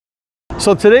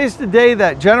So today's the day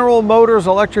that General Motors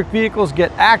electric vehicles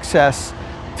get access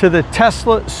to the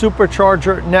Tesla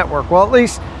Supercharger network. Well, at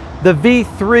least the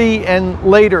V3 and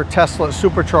later Tesla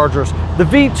Superchargers. The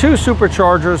V2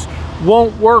 Superchargers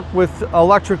won't work with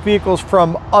electric vehicles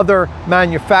from other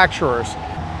manufacturers.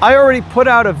 I already put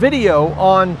out a video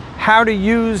on how to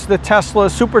use the Tesla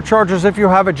Superchargers if you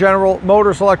have a General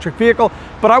Motors electric vehicle,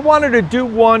 but I wanted to do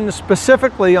one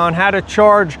specifically on how to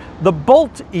charge the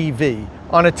Bolt EV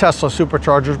on a Tesla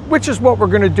Supercharger, which is what we're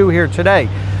going to do here today.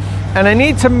 And I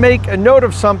need to make a note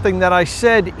of something that I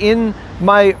said in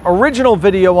my original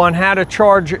video on how to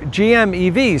charge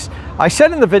GM EVs. I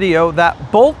said in the video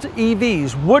that Bolt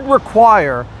EVs would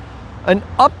require an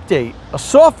update, a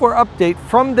software update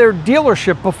from their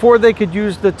dealership before they could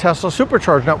use the Tesla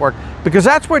Supercharger network, because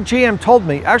that's what GM told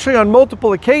me. Actually, on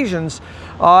multiple occasions,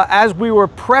 as we were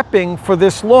prepping for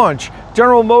this launch,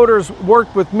 General Motors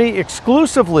worked with me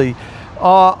exclusively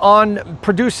on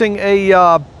producing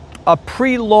a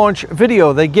pre-launch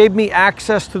video. They gave me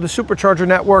access to the Supercharger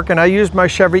network, and I used my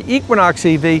Chevy Equinox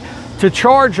EV to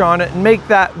charge on it and make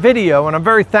that video, and I'm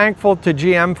very thankful to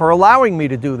GM for allowing me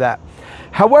to do that.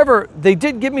 However, they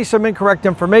did give me some incorrect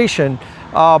information.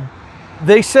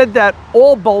 They said that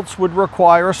all Bolts would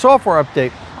require a software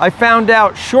update. I found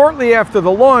out shortly after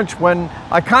the launch, when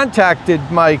I contacted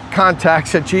my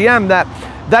contacts at GM,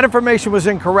 that information was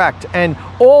incorrect, and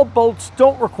all Bolts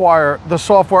don't require the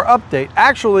software update.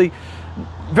 Actually,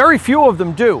 very few of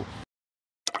them do.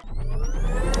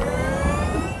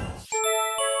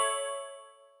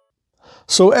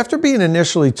 So after being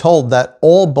initially told that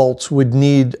all Bolts would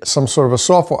need some sort of a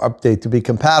software update to be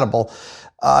compatible,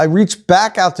 I reached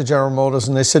back out to General Motors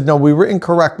and they said, no, we were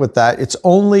incorrect with that. It's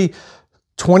only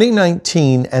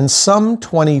 2019 and some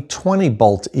 2020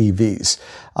 Bolt EVs.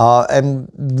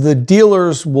 And the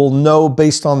dealers will know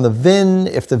based on the VIN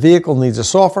if the vehicle needs a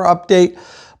software update.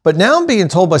 But now I'm being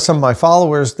told by some of my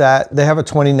followers that they have a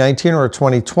 2019 or a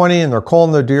 2020 and they're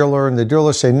calling their dealer and the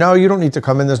dealer say, no, you don't need to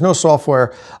come in. There's no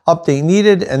software update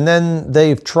needed. And then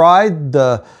they've tried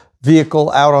the vehicle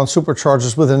out on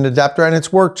Superchargers with an adapter and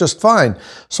it's worked just fine.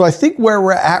 So I think where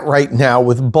we're at right now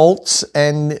with Bolts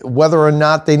and whether or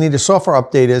not they need a software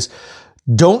update is,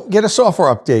 don't get a software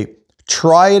update.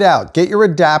 Try it out. Get your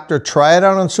adapter, try it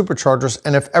out on Superchargers,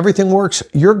 and if everything works,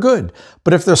 you're good.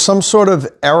 But if there's some sort of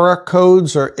error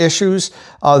codes or issues,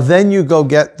 then you go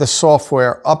get the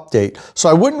software update. So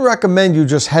I wouldn't recommend you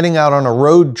just heading out on a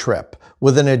road trip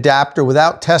with an adapter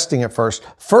without testing it first.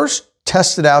 First,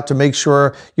 test it out to make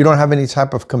sure you don't have any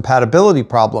type of compatibility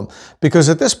problem. Because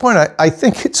at this point, I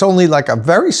think it's only like a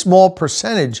very small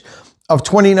percentage of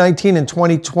 2019 and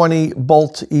 2020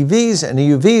 Bolt EVs and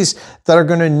EUVs that are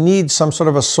going to need some sort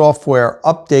of a software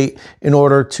update in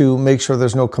order to make sure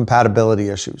there's no compatibility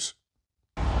issues.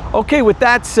 Okay, with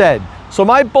that said, so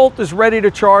my Bolt is ready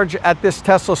to charge at this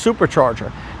Tesla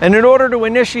Supercharger. And in order to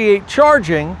initiate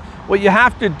charging, what you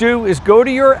have to do is go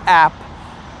to your app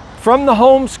from the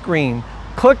home screen,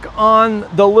 click on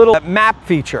the little map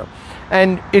feature,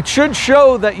 and it should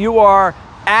show that you are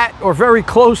at or very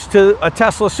close to a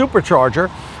Tesla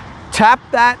Supercharger. Tap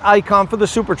that icon for the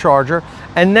Supercharger,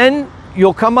 and then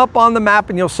you'll come up on the map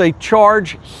and you'll say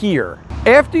charge here.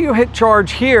 After you hit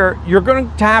charge here, you're going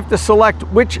to have to select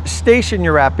which station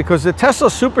you're at, because the Tesla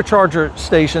Supercharger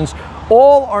stations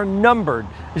all are numbered.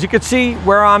 As you can see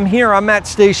where I'm here, I'm at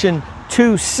station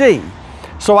 2C.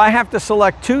 So I have to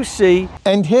select 2C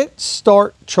and hit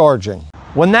start charging.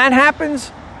 When that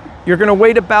happens, you're going to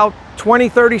wait about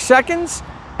 20-30 seconds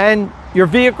and your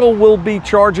vehicle will be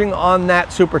charging on that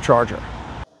Supercharger.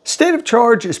 State of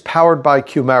Charge is powered by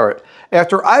Qmerit.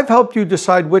 After I've helped you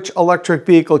decide which electric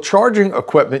vehicle charging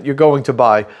equipment you're going to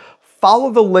buy,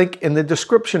 follow the link in the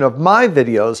description of my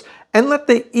videos and let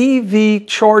the EV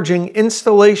charging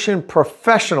installation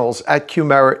professionals at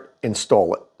Qmerit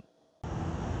install it.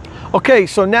 Okay,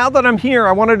 so now that I'm here,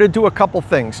 I wanted to do a couple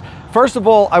things. First of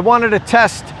all, I wanted to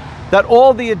test that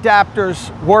all the adapters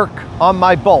work on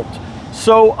my Bolt.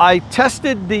 So I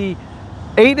tested the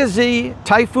A to Z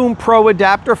Typhoon Pro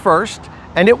adapter first,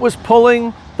 and it was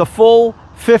pulling the full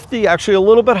 50, actually a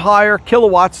little bit higher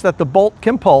kilowatts that the Bolt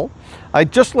can pull. I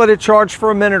just let it charge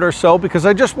for a minute or so because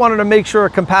I just wanted to make sure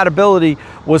compatibility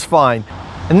was fine.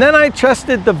 And then I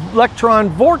tested the Lectron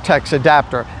Vortex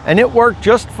adapter and it worked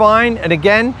just fine. And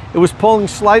again, it was pulling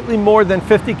slightly more than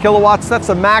 50 kilowatts. That's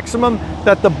the maximum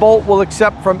that the Bolt will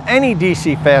accept from any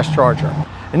DC fast charger.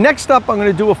 And next up, I'm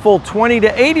going to do a full 20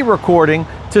 to 80 recording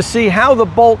to see how the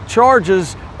Bolt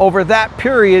charges over that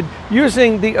period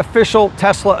using the official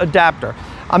Tesla adapter.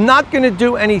 I'm not going to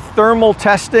do any thermal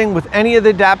testing with any of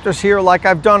the adapters here like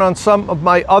I've done on some of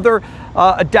my other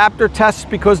adapter tests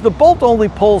because the Bolt only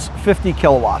pulls 50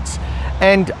 kilowatts.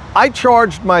 And I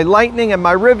charged my Lightning and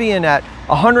my Rivian at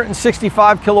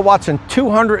 165 kilowatts and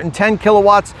 210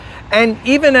 kilowatts. And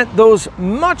even at those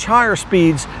much higher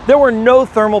speeds, there were no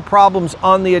thermal problems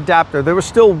on the adapter. They were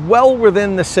still well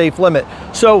within the safe limit.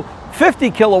 So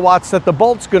 50 kilowatts that the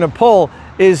Bolt's gonna pull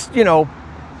is, you know,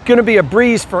 gonna be a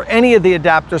breeze for any of the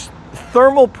adapters.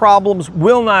 Thermal problems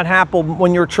will not happen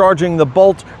when you're charging the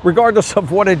Bolt, regardless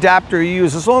of what adapter you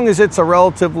use, as long as it's a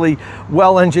relatively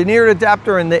well-engineered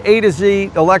adapter. And the A to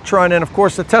Z, Lectron, and of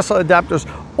course the Tesla adapters,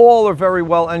 all are very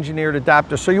well-engineered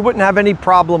adapters, so you wouldn't have any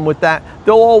problem with that.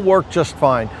 They'll all work just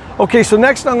fine. Okay, so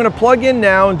next I'm gonna plug in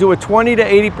now and do a 20 to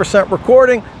 80%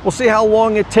 recording. We'll see how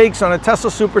long it takes on a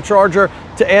Tesla Supercharger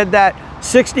to add that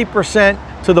 60%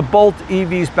 to the Bolt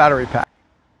EVs battery pack.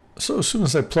 So as soon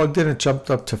as I plugged in, it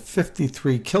jumped up to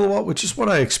 53 kilowatt, which is what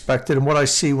I expected and what I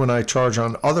see when I charge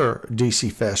on other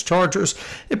DC fast chargers.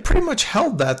 It pretty much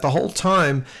held that the whole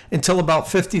time until about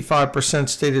 55%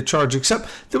 stated charge, except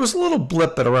there was a little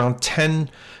blip at around 10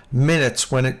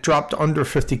 minutes when it dropped under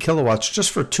 50 kilowatts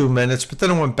just for 2 minutes, but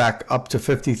then it went back up to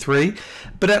 53.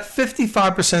 But at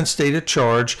 55% stated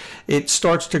charge, it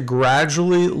starts to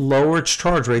gradually lower its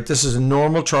charge rate. This is a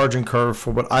normal charging curve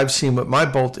for what I've seen with my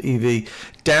Bolt EV,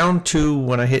 down to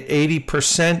when I hit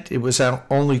 80%, it was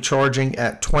only charging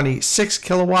at 26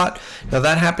 kilowatt. Now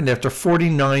that happened after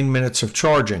 49 minutes of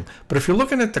charging. But if you're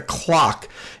looking at the clock,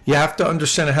 you have to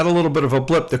understand it had a little bit of a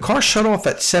blip. The car shut off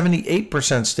at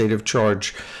 78% state of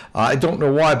charge. I don't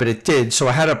know why, but it did. So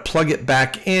I had to plug it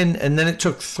back in, and then it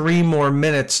took 3 more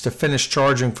minutes to finish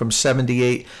charging from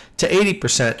 78 to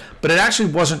 80%, but it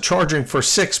actually wasn't charging for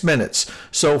 6 minutes.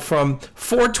 So from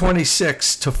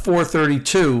 4:26 to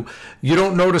 4:32, you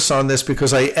don't notice on this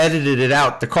because I edited it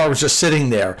out. The car was just sitting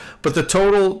there. But the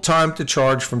total time to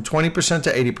charge from 20%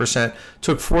 to 80%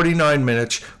 took 49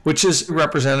 minutes, which is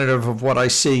representative of what I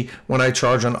see when I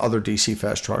charge on other DC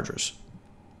fast chargers.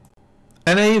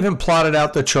 And I even plotted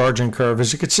out the charging curve.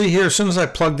 As you can see here, as soon as I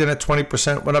plugged in at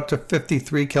 20%, went up to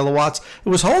 53 kilowatts. It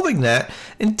was holding that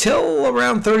until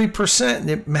around 30%. And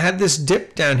it had this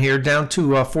dip down here, down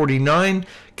to 49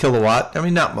 kilowatt. I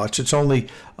mean, not much. It's only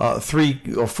 3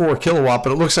 or 4 kilowatt,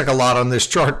 but it looks like a lot on this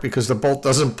chart because the Bolt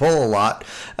doesn't pull a lot.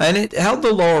 And it held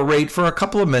the lower rate for a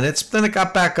couple of minutes. Then it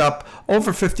got back up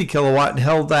over 50 kilowatt and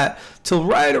held that till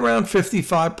right around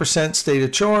 55% state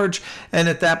of charge. And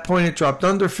at that point, it dropped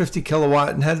under 50 kilowatt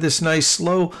and had this nice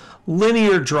slow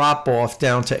linear drop off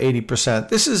down to 80%.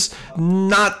 This is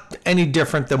not any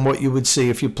different than what you would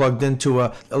see if you plugged into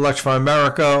a Electrify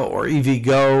America or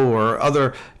EVgo or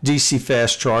other DC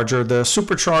fast charger. The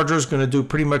Supercharger is going to do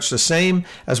pretty much the same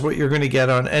as what you're going to get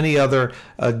on any other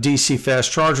DC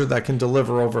fast charger that can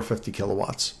deliver over 50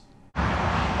 kilowatts.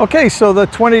 Okay, so the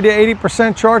 20 to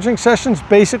 80% charging session is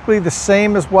basically the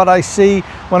same as what I see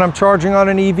when I'm charging on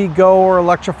an EVgo or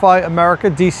Electrify America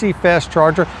DC fast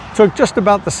charger. Took just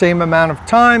about the same amount of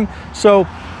time, so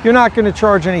you're not going to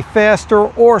charge any faster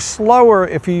or slower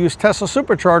if you use Tesla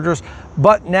Superchargers,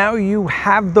 but now you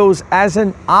have those as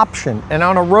an option. And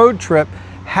on a road trip,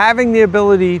 having the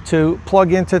ability to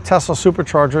plug into Tesla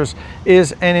Superchargers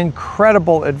is an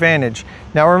incredible advantage.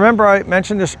 Now remember, I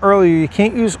mentioned this earlier, you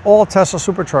can't use all Tesla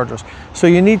Superchargers. So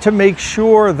you need to make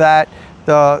sure that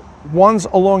the ones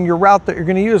along your route that you're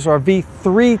going to use are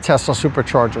V3 Tesla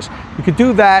Superchargers. You could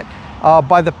do that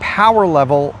by the power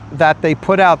level that they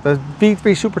put out. The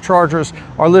V3 Superchargers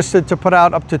are listed to put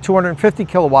out up to 250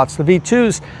 kilowatts. The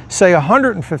V2s say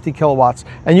 150 kilowatts.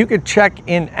 And you could check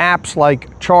in apps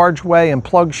like ChargeWay and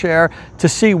PlugShare to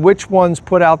see which ones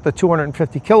put out the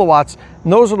 250 kilowatts.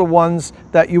 And those are the ones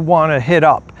that you want to hit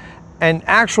up. And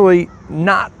actually,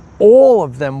 not all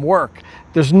of them work.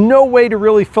 There's no way to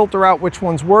really filter out which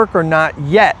ones work or not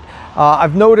yet.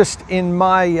 I've noticed in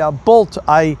my Bolt,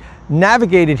 I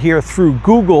navigated here through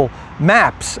Google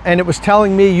Maps and it was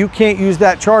telling me you can't use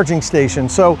that charging station.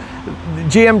 So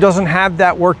GM doesn't have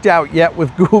that worked out yet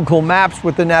with Google Maps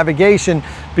with the navigation,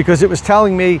 because it was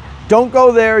telling me don't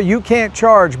go there, you can't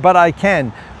charge, but I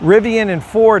can. Rivian and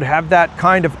Ford have that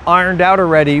kind of ironed out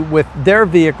already with their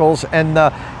vehicles, and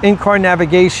the in-car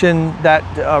navigation that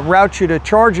routes you to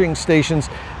charging stations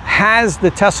has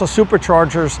the Tesla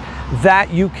Superchargers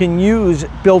that you can use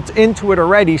built into it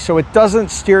already, so it doesn't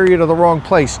steer you to the wrong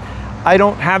place. I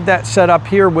don't have that set up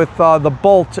here with the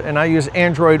Bolt, and I use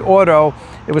Android Auto.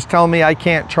 It was telling me I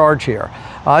can't charge here.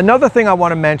 Another thing I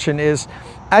want to mention is,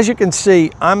 as you can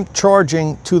see, I'm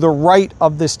charging to the right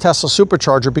of this Tesla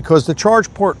Supercharger because the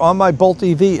charge port on my Bolt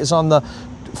EV is on the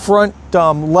front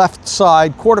left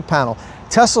side quarter panel.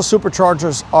 Tesla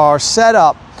Superchargers are set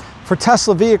up for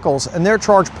Tesla vehicles, and their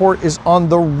charge port is on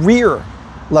the rear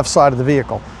left side of the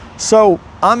vehicle. So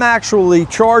I'm actually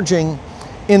charging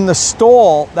in the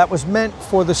stall that was meant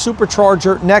for the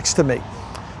supercharger next to me.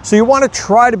 So you want to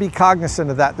try to be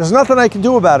cognizant of that. There's nothing I can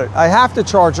do about it. I have to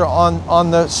charge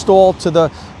on the stall to the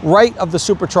right of the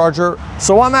supercharger.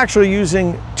 So I'm actually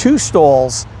using 2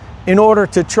 stalls in order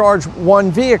to charge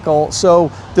one vehicle.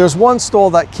 So there's one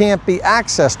stall that can't be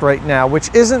accessed right now,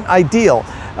 which isn't ideal.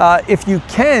 If you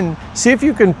can, see if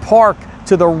you can park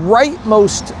to the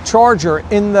rightmost charger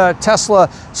in the Tesla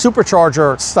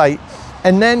Supercharger site,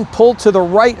 and then pull to the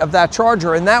right of that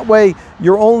charger. And that way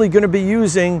you're only going to be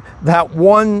using that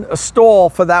one stall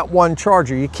for that one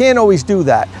charger. You can't always do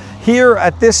that. Here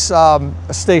at this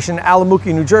station,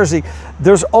 Alamuki, New Jersey,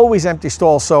 there's always empty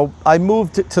stalls. So I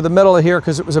moved to the middle of here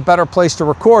because it was a better place to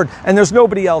record, and there's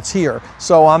nobody else here.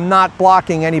 So I'm not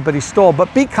blocking anybody's stall,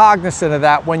 but be cognizant of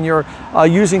that when you're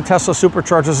using Tesla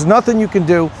Superchargers. There's nothing you can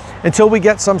do until we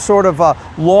get some sort of a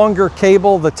longer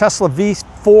cable. The Tesla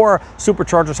V3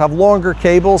 Superchargers have longer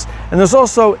cables, and there's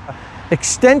also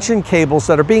extension cables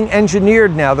that are being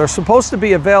engineered now. They're supposed to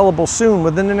be available soon,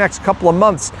 within the next couple of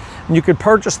months. And you could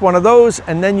purchase one of those,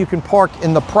 and then you can park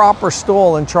in the proper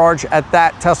stall and charge at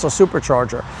that Tesla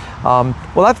Supercharger.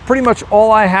 Well, that's pretty much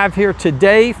all I have here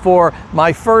today for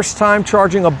my first time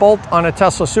charging a Bolt on a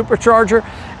Tesla Supercharger.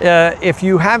 If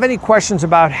you have any questions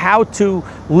about how to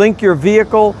link your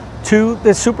vehicle to the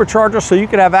supercharger so you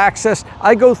could have access,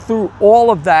 I go through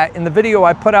all of that in the video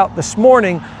I put out this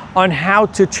morning on how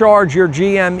to charge your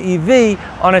GM EV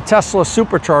on a Tesla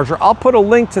Supercharger. I'll put a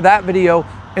link to that video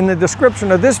in the description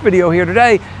of this video here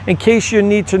today in case you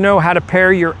need to know how to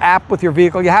pair your app with your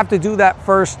vehicle. You have to do that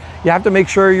first. You have to make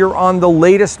sure you're on the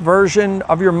latest version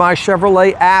of your My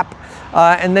Chevrolet app.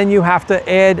 And then you have to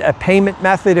add a payment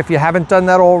method if you haven't done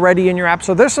that already in your app.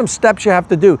 So there's some steps you have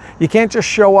to do. You can't just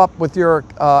show up with your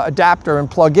adapter and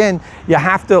plug in. You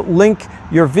have to link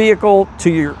your vehicle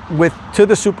to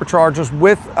the superchargers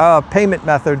with a payment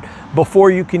method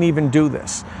before you can even do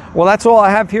this. Well, that's all I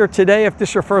have here today. If this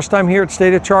is your first time here at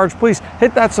State of Charge, please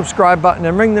hit that subscribe button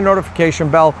and ring the notification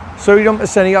bell so you don't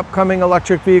miss any upcoming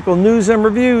electric vehicle news and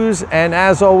reviews. And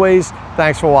as always,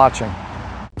 thanks for watching.